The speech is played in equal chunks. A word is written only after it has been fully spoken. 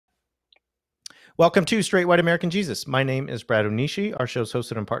Welcome to Straight White American Jesus. My name is Brad Onishi. Our show is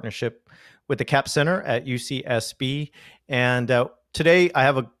hosted in partnership with the CAP Center at UCSB. And today I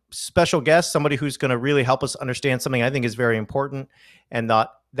have a special guest, somebody who's going to really help us understand something I think is very important. And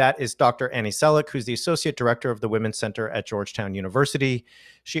that is Dr. Annie Selleck, who's the Associate Director of the Women's Center at Georgetown University.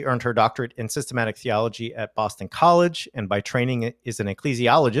 She earned her doctorate in systematic theology at Boston College, and by training is an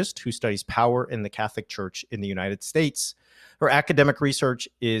ecclesiologist who studies power in the Catholic Church in the United States. Her academic research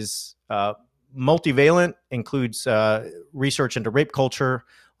is multivalent, includes research into rape culture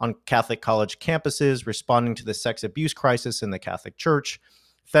on Catholic college campuses, responding to the sex abuse crisis in the Catholic Church,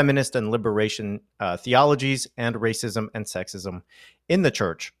 feminist and liberation theologies, and racism and sexism in the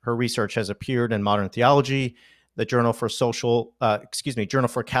Church. Her research has appeared in Modern Theology, the Journal for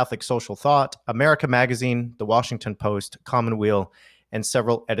Catholic Social Thought, America Magazine, The Washington Post, Commonweal, and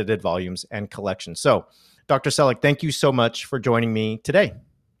several edited volumes and collections. So, Dr. Selleck, thank you so much for joining me today.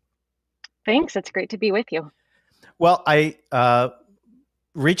 Thanks. It's great to be with you. Well, I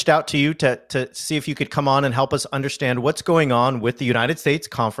reached out to you to see if you could come on and help us understand what's going on with the United States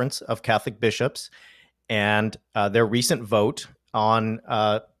Conference of Catholic Bishops and their recent vote on,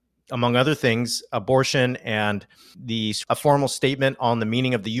 among other things, abortion and a formal statement on the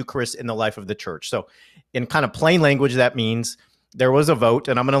meaning of the Eucharist in the life of the Church. So in kind of plain language, that means there was a vote,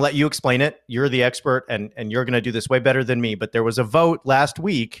 and I'm going to let you explain it. You're the expert, and you're going to do this way better than me. But there was a vote last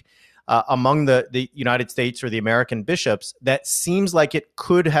week among the United States or the American bishops that seems like it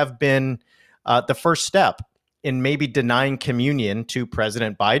could have been the first step in maybe denying communion to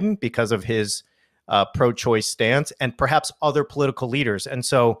President Biden because of his pro-choice stance and perhaps other political leaders. And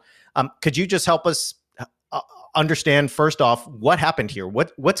so could you just help us understand, first off, what happened here?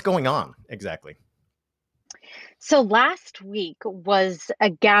 What's going on exactly? So last week was a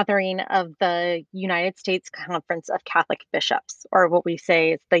gathering of the United States Conference of Catholic Bishops, or what we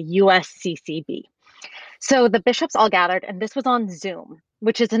say is the USCCB. So the bishops all gathered, and this was on Zoom,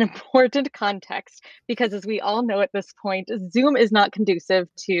 which is an important context because, as we all know at this point, Zoom is not conducive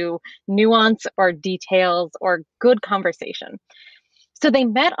to nuance or details or good conversation. So they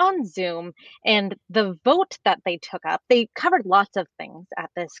met on Zoom, and the vote that they took up, they covered lots of things at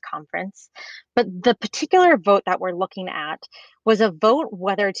this conference, but the particular vote that we're looking at was a vote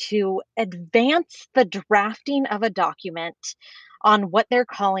whether to advance the drafting of a document on what they're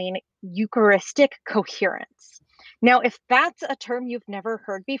calling Eucharistic coherence. Now, if that's a term you've never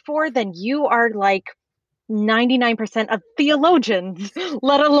heard before, then you are like 99% of theologians,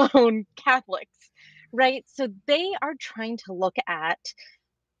 let alone Catholics. Right? So they are trying to look at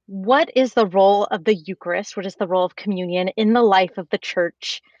what is the role of the Eucharist, what is the role of communion in the life of the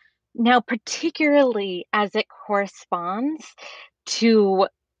Church, now, particularly as it corresponds to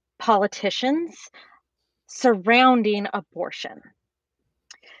politicians surrounding abortion.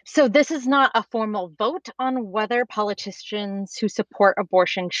 So this is not a formal vote on whether politicians who support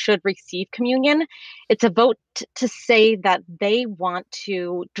abortion should receive communion. It's a vote to say that they want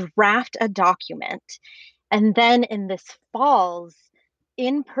to draft a document, and then in this fall's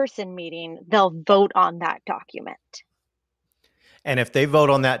in-person meeting, they'll vote on that document. And if they vote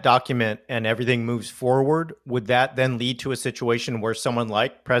on that document and everything moves forward, would that then lead to a situation where someone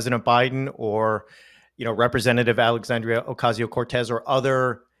like President Biden or, Representative Alexandria Ocasio-Cortez or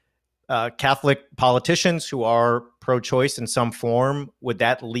other Catholic politicians who are pro-choice in some form, would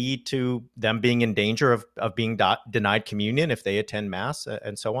that lead to them being in danger of being denied communion if they attend Mass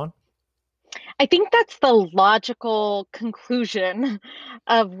and so on? I think that's the logical conclusion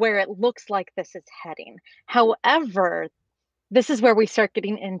of where it looks like this is heading. However, this is where we start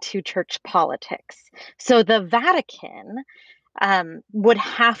getting into church politics. So the Vatican would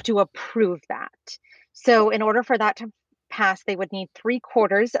have to approve that. So in order for that to pass, they would need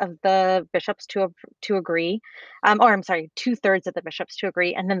 3/4 of the bishops to agree, or I'm sorry, 2/3 of the bishops to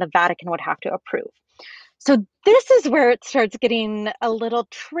agree, and then the Vatican would have to approve. So this is where it starts getting a little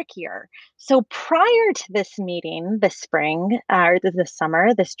trickier. So prior to this meeting this spring, or this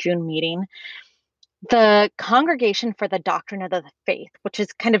summer, this June meeting, the Congregation for the Doctrine of the Faith, which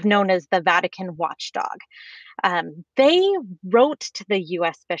is kind of known as the Vatican watchdog, they wrote to the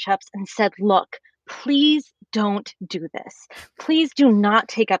US bishops and said, look, please don't do this. Please do not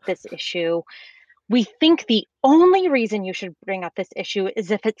take up this issue. We think the only reason you should bring up this issue is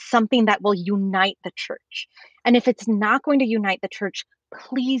if it's something that will unite the church. And if it's not going to unite the church,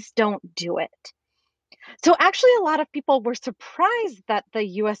 please don't do it. So actually, a lot of people were surprised that the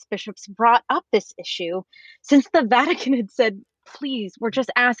US bishops brought up this issue, since the Vatican had said, please, we're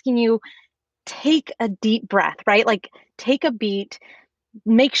just asking you, take a deep breath, right? Like, take a beat,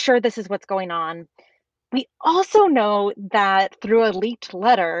 make sure this is what's going on. We also know that through a leaked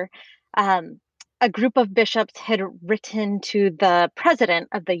letter, a group of bishops had written to the president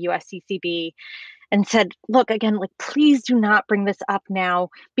of the USCCB and said, look, again, like, please do not bring this up now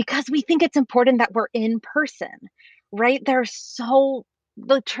because we think it's important that we're in person, right?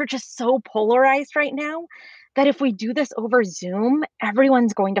 The church is so polarized right now that if we do this over Zoom,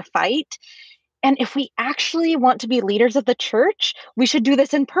 everyone's going to fight. And if we actually want to be leaders of the church, we should do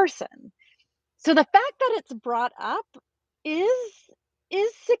this in person. So the fact that it's brought up is is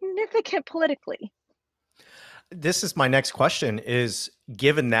significant politically. This is my next question: is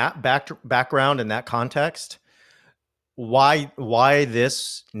given that background and that context, why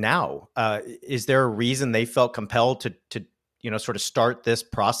this now? Is there a reason they felt compelled to sort of start this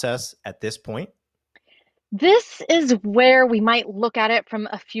process at this point? This is where we might look at it from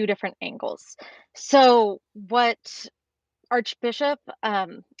a few different angles. So what Archbishop,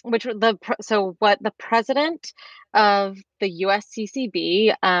 what the president of the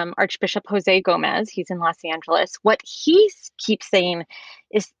USCCB, Archbishop Jose Gomez, he's in Los Angeles, what he keeps saying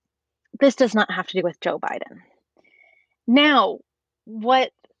is this does not have to do with Joe Biden. Now,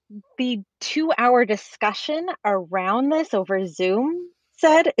 what the 2 hour discussion around this over Zoom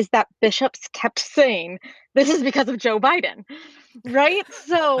said is that bishops kept saying this is because of Joe Biden, right?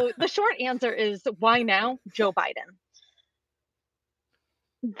 So the short answer is why now? Joe Biden.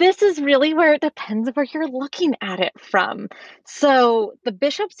 This is really where it depends where you're looking at it from. So the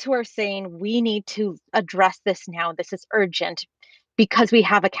bishops who are saying we need to address this now, this is urgent because we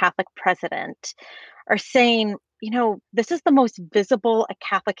have a Catholic president, are saying, this is the most visible a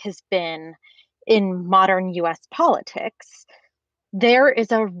Catholic has been in modern US politics. There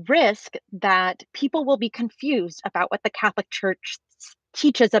is a risk that people will be confused about what the Catholic Church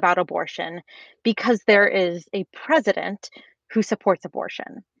teaches about abortion because there is a president who supports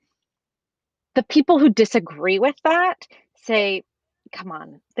abortion. The people who disagree with that say, come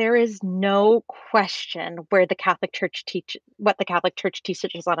on, there is no question what the Catholic Church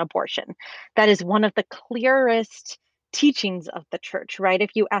teaches on abortion. That is one of the clearest teachings of the church, right? If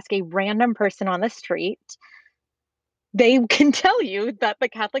you ask a random person on the street, they can tell you that the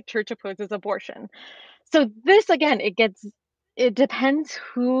Catholic Church opposes abortion. So this again, it depends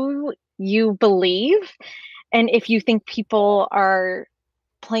who you believe and if you think people are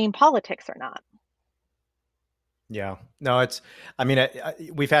playing politics or not. Yeah, no, I mean,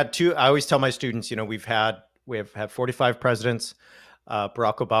 we've had two. I always tell my students, we have had 45 presidents.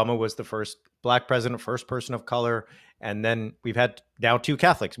 Barack Obama was the first Black president, first person of color. And then we've had now two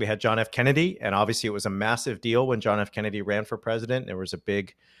Catholics. We had John F. Kennedy, and obviously it was a massive deal when John F. Kennedy ran for president. There was a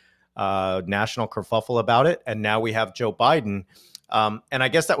big national kerfuffle about it. And now we have Joe Biden. And I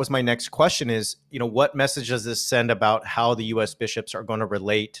guess that was my next question is, what message does this send about how the U.S. bishops are going to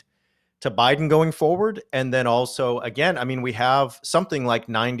relate to Biden going forward? And then also, again, I mean, we have something like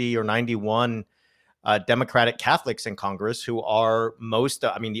 90 or 91 Democratic Catholics in Congress who are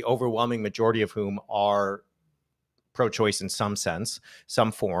the overwhelming majority of whom are pro-choice in some sense, some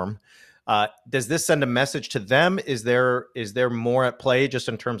form. Does this send a message to them? Is there more at play just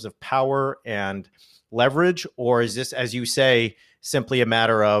in terms of power and leverage? Or is this, as you say, simply a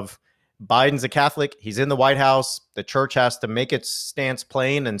matter of Biden's a Catholic, he's in the White House, the church has to make its stance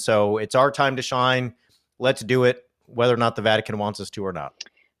plain, and so it's our time to shine. Let's do it, whether or not the Vatican wants us to or not?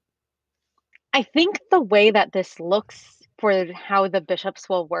 I think the way that this looks for how the bishops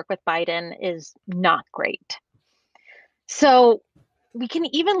will work with Biden is not great. So we can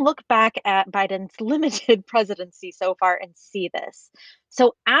even look back at Biden's limited presidency so far and see this.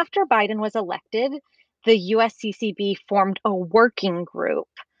 So after Biden was elected, the USCCB formed a working group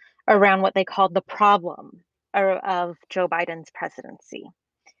around what they called the problem of Joe Biden's presidency.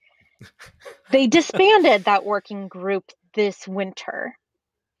 They disbanded that working group this winter,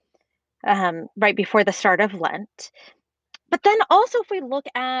 right before the start of Lent. But then also, if we look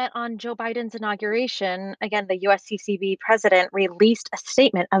at on Joe Biden's inauguration, again, the USCCB president released a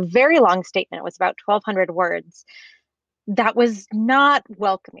statement, a very long statement. It was about 1,200 words that was not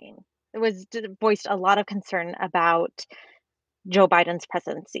welcoming. It was voiced a lot of concern about Joe Biden's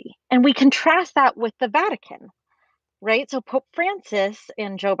presidency. And we contrast that with the Vatican, right? So Pope Francis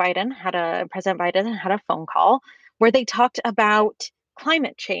and President Biden had a phone call where they talked about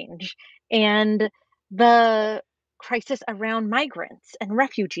climate change and the crisis around migrants and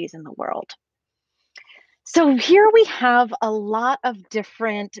refugees in the world. So here we have a lot of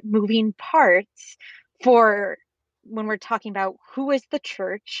different moving parts for when we're talking about who is the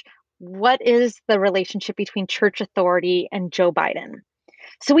church, what is the relationship between church authority and Joe Biden.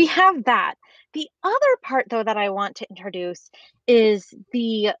 So we have that. The other part, though, that I want to introduce is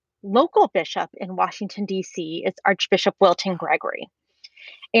the local bishop in Washington, D.C. It's Archbishop Wilton Gregory.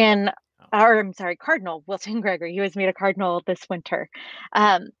 And or I'm sorry, Cardinal Wilton Gregory. He was made a cardinal this winter.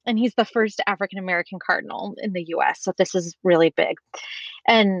 And he's the first African American cardinal in the US. So this is really big.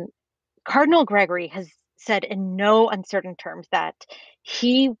 And Cardinal Gregory has said in no uncertain terms that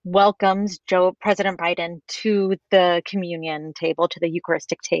he welcomes President Biden to the communion table, to the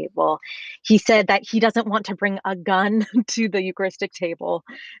Eucharistic table. He said that he doesn't want to bring a gun to the Eucharistic table,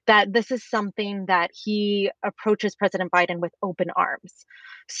 that this is something that he approaches President Biden with open arms.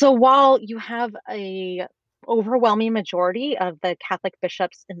 So while you have a overwhelming majority of the Catholic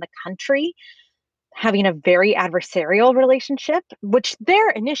bishops in the country having a very adversarial relationship, which they're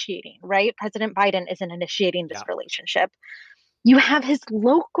initiating, right? President Biden isn't initiating this Yeah. relationship. You have his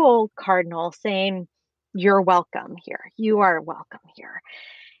local cardinal saying, "You're welcome here. You are welcome here."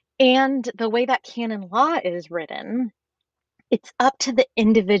 And the way that canon law is written, it's up to the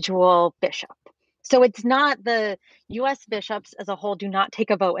individual bishop. So it's not the US bishops as a whole do not take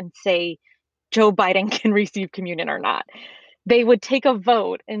a vote and say Joe Biden can receive communion or not. They would take a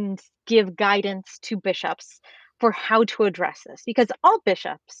vote and give guidance to bishops for how to address this because all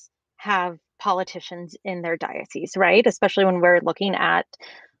bishops have politicians in their diocese, right? Especially when we're looking at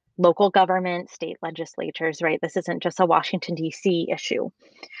local government, state legislatures, right? This isn't just a Washington, D.C. issue.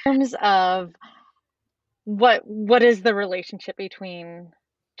 In terms of what is the relationship between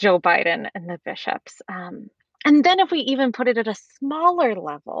Joe Biden and the bishops? And then if we even put it at a smaller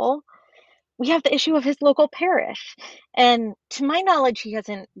level, we have the issue of his local parish. And to my knowledge, he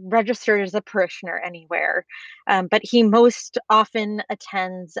hasn't registered as a parishioner anywhere, but he most often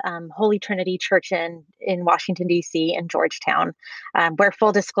attends Holy Trinity Church in Washington, D.C., in Georgetown, where,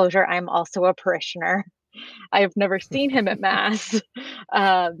 full disclosure, I'm also a parishioner. I have never seen him at Mass,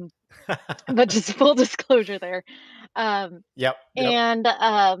 um, but just full disclosure there. Um, Yep. Yep. and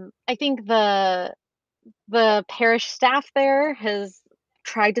I think the parish staff there has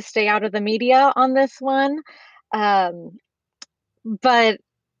tried to stay out of the media on this one. Um, but,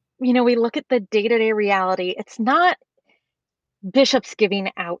 we look at the day to day reality. It's not bishops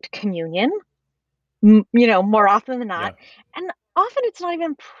giving out communion, more often than not. Yeah. And often it's not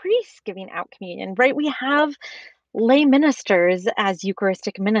even priests giving out communion, right? We have lay ministers as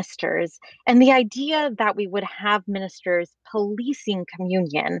Eucharistic ministers. And the idea that we would have ministers policing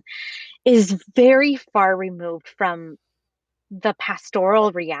communion is very far removed from the pastoral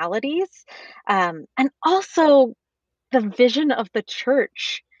realities, and also the vision of the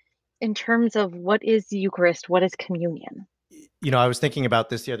church in terms of what is the Eucharist, what is communion. I was thinking about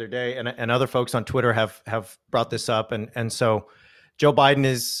this the other day, and other folks on Twitter have brought this up, and so Joe Biden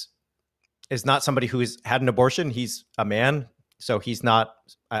is not somebody who has had an abortion. He's a man, so he's not,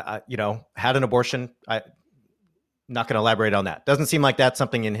 had an abortion. I'm not going to elaborate on that. Doesn't seem like that's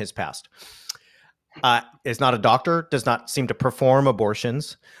something in his past. Is not a doctor. Does not seem to perform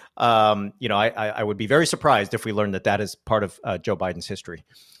abortions. I would be very surprised if we learned that is part of Joe Biden's history.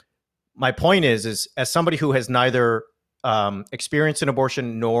 My point is as somebody who has neither experienced an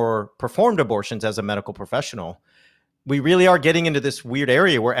abortion nor performed abortions as a medical professional, we really are getting into this weird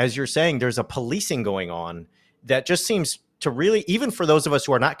area where, as you're saying, there's a policing going on that just seems to really, even for those of us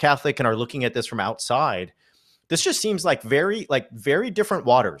who are not Catholic and are looking at this from outside, this just seems like very different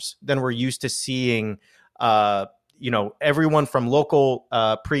waters than we're used to seeing. Everyone from local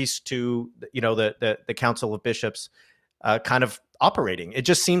priests to the Council of Bishops kind of operating. It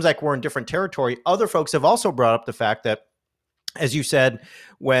just seems like we're in different territory. Other folks have also brought up the fact that, as you said,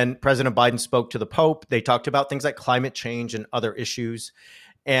 when President Biden spoke to the Pope, they talked about things like climate change and other issues.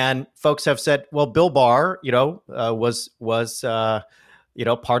 And folks have said, well, Bill Barr, was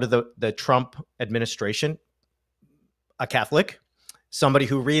part of the Trump administration, a Catholic, somebody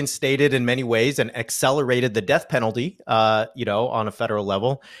who reinstated in many ways and accelerated the death penalty, on a federal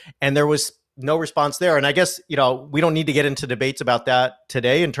level. And there was no response there. And I guess, we don't need to get into debates about that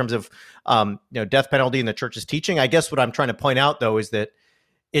today in terms of, death penalty and the church's teaching. I guess what I'm trying to point out, though, is that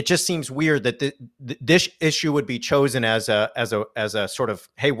it just seems weird that this issue would be chosen as a sort of,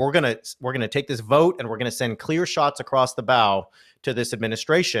 hey, we're gonna take this vote and we're gonna send clear shots across the bow to this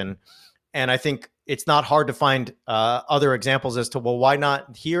administration. And I think it's not hard to find other examples as to, well, why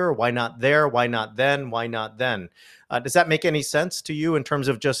not here? Why not there? Why not then? Why not then? Does that make any sense to you in terms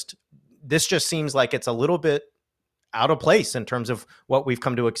of this just seems like it's a little bit out of place in terms of what we've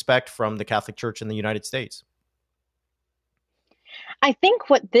come to expect from the Catholic Church in the United States? I think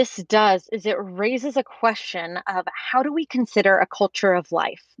what this does is it raises a question of how do we consider a culture of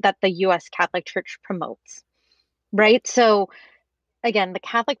life that the US Catholic Church promotes, right? So, again, the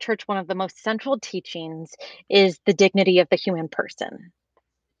Catholic Church, one of the most central teachings is the dignity of the human person.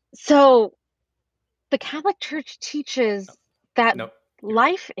 So, the Catholic Church teaches that No.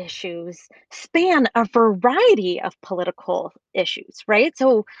 life issues span a variety of political issues, right?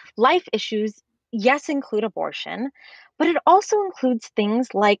 So, life issues, yes, include abortion, but it also includes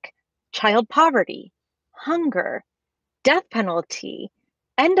things like child poverty, hunger, death penalty,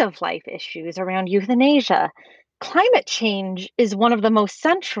 end of life issues around euthanasia. Climate change is one of the most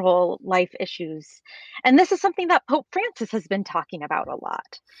central life issues. And this is something that Pope Francis has been talking about a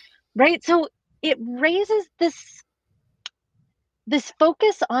lot, right? So it raises this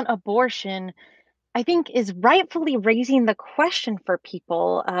focus on abortion, I think, is rightfully raising the question for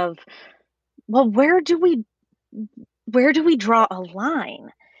people of, well, where do we draw a line?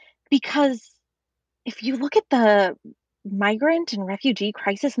 Because if you look at the migrant and refugee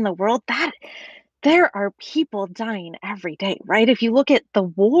crisis in the world, that there are people dying every day, right? If you look at the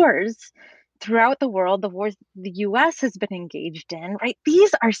wars throughout the world, the wars the US has been engaged in, right?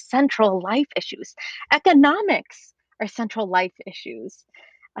 These are central life issues. Economics are central life issues.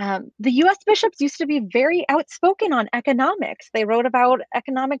 The US bishops used to be very outspoken on economics. They wrote about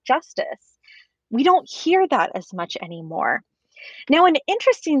economic justice. We don't hear that as much anymore. Now, an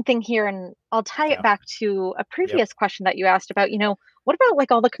interesting thing here, and I'll tie it Yeah. back to a Yep. previous question that you asked about, what about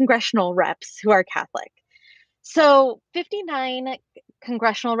like all the congressional reps who are Catholic? So, 59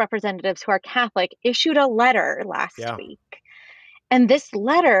 congressional representatives who are Catholic issued a letter last Yeah. week. And this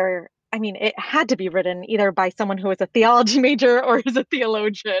letter, I mean, it had to be written either by someone who is a theology major or is a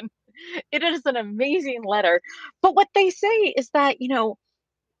theologian. It is an amazing letter. But what they say is that,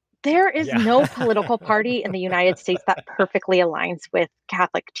 there is Yeah. no political party in the United States that perfectly aligns with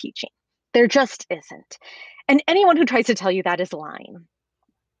Catholic teaching. There just isn't. And anyone who tries to tell you that is lying.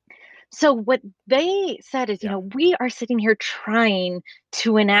 So, what they said is, Yeah. we are sitting here trying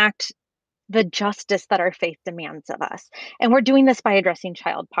to enact the justice that our faith demands of us. And we're doing this by addressing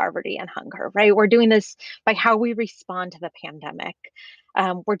child poverty and hunger, right? We're doing this by how we respond to the pandemic.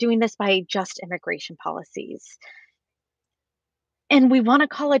 We're doing this by just immigration policies. And we want to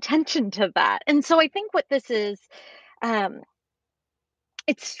call attention to that. And so I think what this is, um,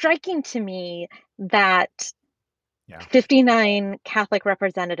 it's striking to me that Yeah. 59 Catholic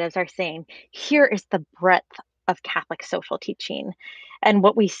representatives are saying, here is the breadth of Catholic social teaching. And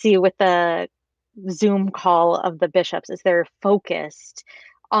what we see with the Zoom call of the bishops is they're focused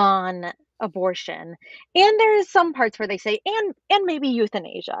on abortion. And there's some parts where they say, and maybe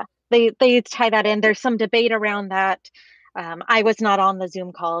euthanasia. They tie that in. There's some debate around that. I was not on the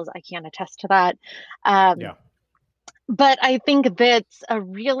Zoom calls. I can't attest to that. Um, Yeah. but I think that's a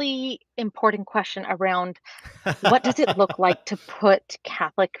really important question around what does it look like to put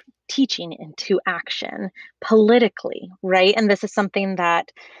Catholic teaching into action politically, right? And this is something that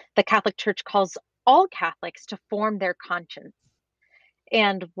the Catholic Church calls all Catholics to form their conscience.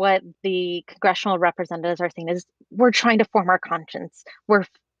 And what the congressional representatives are saying is we're trying to form our conscience. We're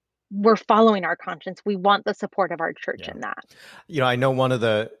following our conscience. We want the support of our church Yeah. in that. I know one of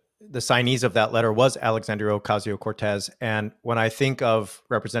the signees of that letter was Alexandria Ocasio-Cortez, and when I think of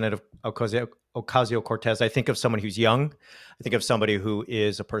Representative Ocasio-Cortez, I think of someone who's young. I think of somebody who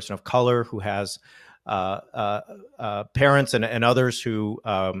is a person of color, who has parents and others who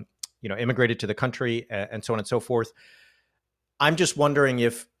immigrated to the country, and so on and so forth. I'm just wondering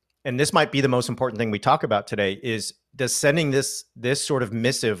if, and this might be the most important thing we talk about today, is does sending this sort of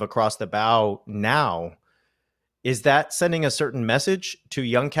missive across the bow now, is that sending a certain message to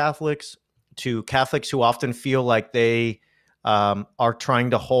young Catholics, to Catholics who often feel like they are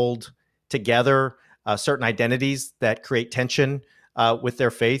trying to hold together certain identities that create tension with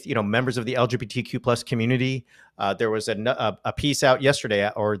their faith? Members of the LGBTQ plus community. There was a piece out yesterday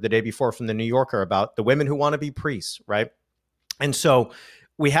or the day before from the New Yorker about the women who want to be priests, right? And so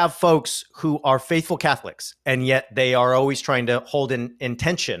we have folks who are faithful Catholics, and yet they are always trying to hold in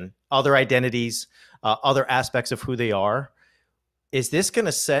tension other identities, other aspects of who they are. Is this going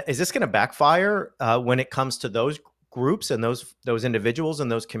to backfire when it comes to those groups and those individuals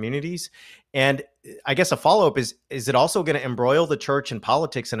and those communities? And I guess a follow-up is it also going to embroil the church and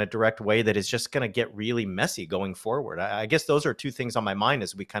politics in a direct way that is just going to get really messy going forward? I guess those are two things on my mind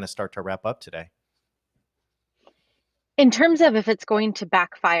as we kind of start to wrap up today. In terms of if it's going to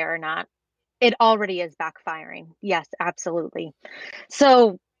backfire or not, it already is backfiring. Yes, absolutely.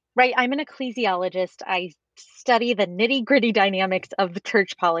 So, right, I'm an ecclesiologist. I study the nitty gritty dynamics of the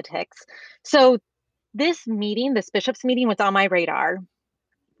church politics. So, this bishop's meeting was on my radar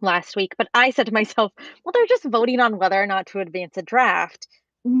last week, but I said to myself, well, they're just voting on whether or not to advance a draft.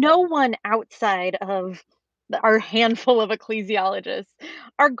 No one outside of our handful of ecclesiologists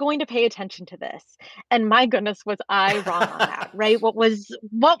are going to pay attention to this. And my goodness, was I wrong on that, right? What was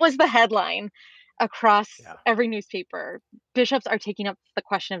the headline? across Yeah. every newspaper. Bishops are taking up the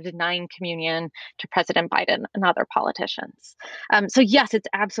question of denying communion to President Biden and other politicians. So, yes, it's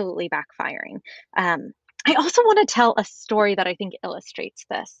absolutely backfiring. Um, I also want to tell a story that I think illustrates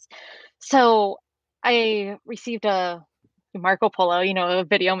this. So, I received a Marco Polo, a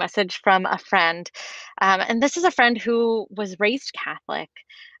video message from a friend. And this is a friend who was raised Catholic,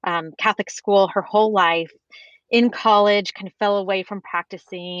 Catholic school her whole life. In college, kind of fell away from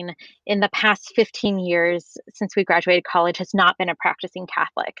practicing. In the past 15 years since we graduated college, has not been a practicing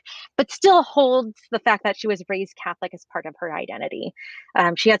Catholic, but still holds the fact that she was raised Catholic as part of her identity.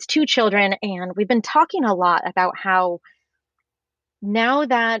 She has two children, and we've been talking a lot about how now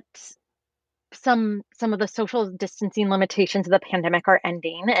that some of the social distancing limitations of the pandemic are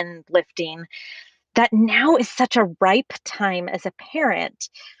ending and lifting, that now is such a ripe time as a parent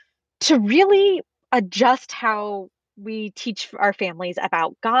to really adjust how we teach our families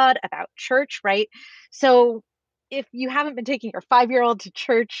about God, about church, right? So if you haven't been taking your 5 year old to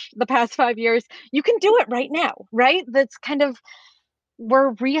church the past 5 years, you can do it right now, right? That's kind of,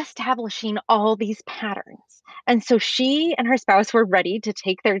 we're reestablishing all these patterns. And so she and her spouse were ready to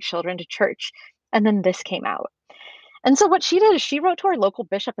take their children to church. And then this came out. And so what she did is she wrote to our local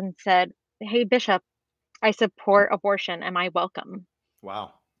bishop and said, "Hey, bishop, I support abortion. Am I welcome?"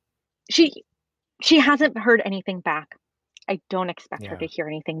 Wow. She she hasn't heard anything back. I don't expect her Yeah. to hear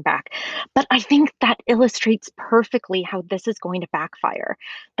anything back. But I think that illustrates perfectly how this is going to backfire.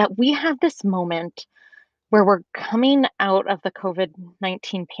 That we have this moment where we're coming out of the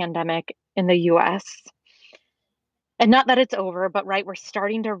COVID-19 pandemic in the US. And not that it's over, but right, we're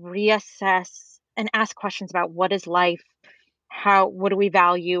starting to reassess and ask questions about what is life? What do we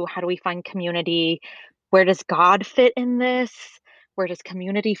value? How do we find community? Where does God fit in this? Where does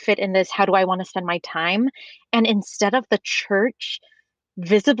community fit in this? How do I want to spend my time? And instead of the church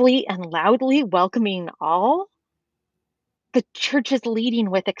visibly and loudly welcoming all, the church is leading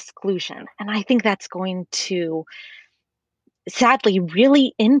with Yeah. exclusion. And I think that's going to sadly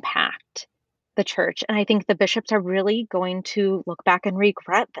really impact the church. And I think the bishops are really going to look back and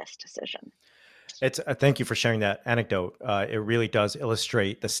regret this decision. It's thank you for sharing that anecdote. It really does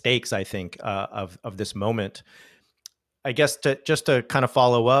illustrate the stakes, I think, of this moment. I guess to kind of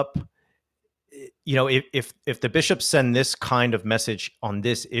follow up, if the bishops send this kind of message on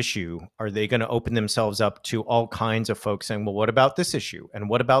this issue, are they going to open themselves up to all kinds of folks saying, well, what about this issue and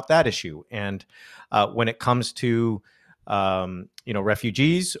what about that issue? And when it comes to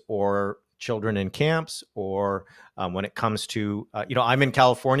refugees or children in camps, or when it comes to I'm in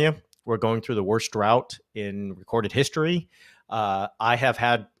California, we're going through the worst drought in recorded history. I have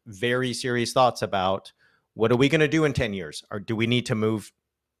had very serious thoughts about, what are we going to do in 10 years? Or do we need to move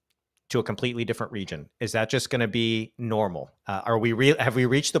to a completely different region? Is that just going to be normal? Have we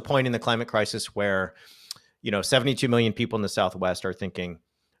reached the point in the climate crisis where 72 million people in the Southwest are thinking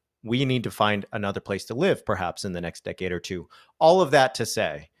we need to find another place to live, perhaps in the next decade or two? All of that to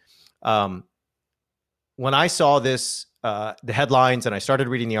say, when I saw this, the headlines, and I started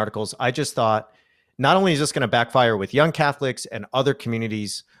reading the articles, I just thought, not only is this going to backfire with young Catholics and other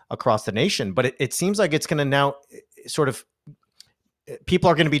communities across the nation, but it seems like it's going to now sort of, people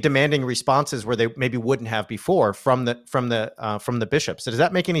are going to be demanding responses where they maybe wouldn't have before from the bishops. So does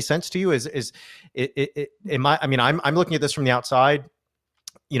that make any sense to you? I'm looking at this from the outside.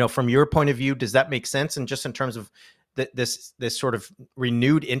 From your point of view, does that make sense? And just in terms of this sort of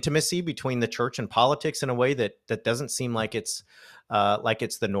renewed intimacy between the church and politics in a way that doesn't seem like it's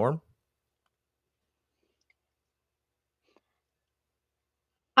the norm.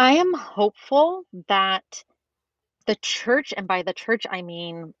 I am hopeful that the church, and by the church, I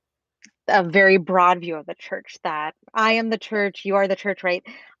mean a very broad view of the church, that I am the church, you are the church, right?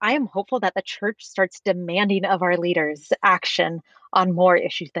 I am hopeful that the church starts demanding of our leaders action on more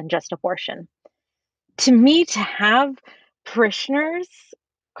issues than just abortion. To me, to have parishioners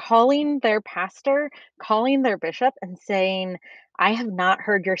calling their pastor, calling their bishop, and saying, "I have not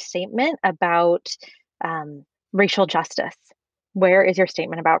heard your statement about um, racial justice. Where is your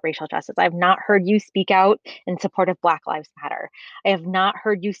statement about racial justice? I have not heard you speak out in support of Black Lives Matter. I have not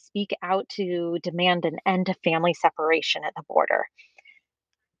heard you speak out to demand an end to family separation at the border."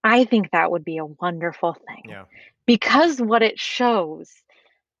 I think that would be a wonderful thing, Yeah. because what it shows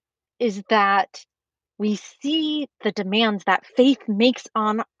is that we see the demands that faith makes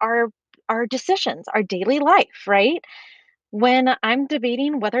on our decisions, our daily life, right? When I'm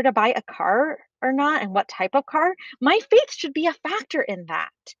debating whether to buy a car or not and what type of car, my faith should be a factor in that,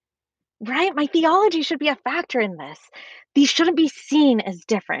 right? My theology should be a factor in this. These shouldn't be seen as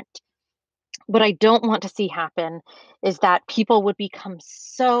different. What I don't want to see happen is that people would become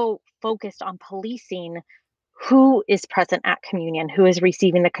so focused on policing who is present at communion, who is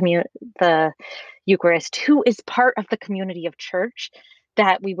receiving the Eucharist, who is part of the community of church,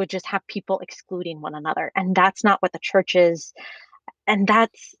 that we would just have people excluding one another. And that's not what the church is. And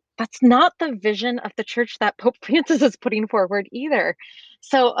that's not the vision of the church that Pope Francis is putting forward either.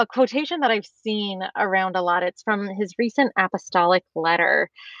 So a quotation that I've seen around a lot, it's from his recent apostolic letter.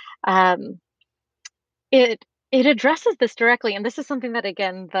 Um, it addresses this directly, and this is something that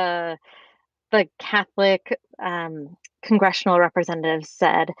again the Catholic congressional representative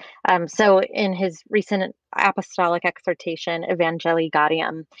said. So, in his recent apostolic exhortation, Evangelii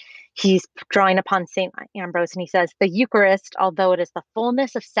Gaudium, he's drawing upon St. Ambrose and he says, the Eucharist, although it is the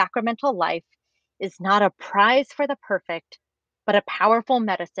fullness of sacramental life, is not a prize for the perfect, but a powerful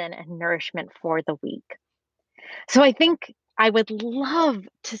medicine and nourishment for the weak. So I think I would love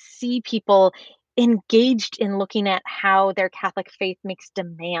to see people engaged in looking at how their Catholic faith makes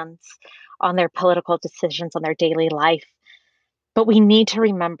demands on their political decisions, on their daily life. But we need to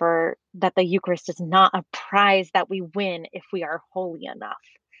remember that the Eucharist is not a prize that we win if we are holy enough,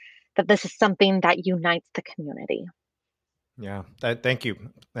 that this is something that unites the community. Yeah, thank you.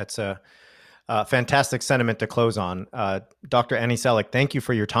 That's a fantastic sentiment to close on. Dr. Annie Selleck, thank you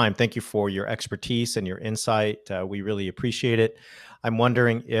for your time. Thank you for your expertise and your insight. We really appreciate it. I'm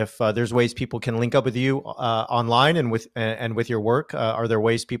wondering if there's ways people can link up with you online and with your work. Are there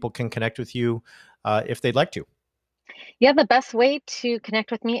ways people can connect with you if they'd like to? Yeah, the best way to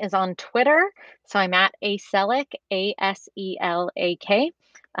connect with me is on Twitter. So I'm at Aselak, Aselak.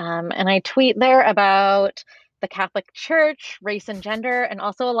 And I tweet there about the Catholic Church, race and gender, and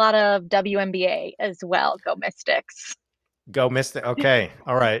also a lot of WNBA as well. Go Mystics. Go Mystic. Okay.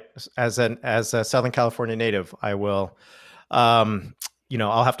 All right. As a Southern California native, I will,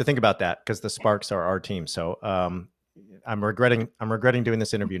 I'll have to think about that because the Sparks are our team. So I'm regretting doing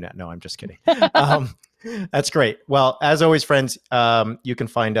this interview now. No, I'm just kidding. That's great. Well, as always, friends, you can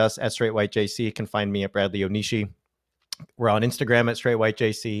find us at Straight White JC. You can find me at Bradley Onishi. We're on Instagram at Straight White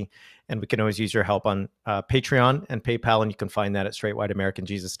JC, and we can always use your help on Patreon and PayPal, and you can find that at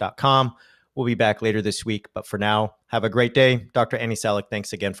straightwhiteamericanjesus.com. We'll be back later this week, but for now, have a great day. Dr. Annie Selleck,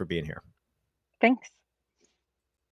 thanks again for being here. Thanks.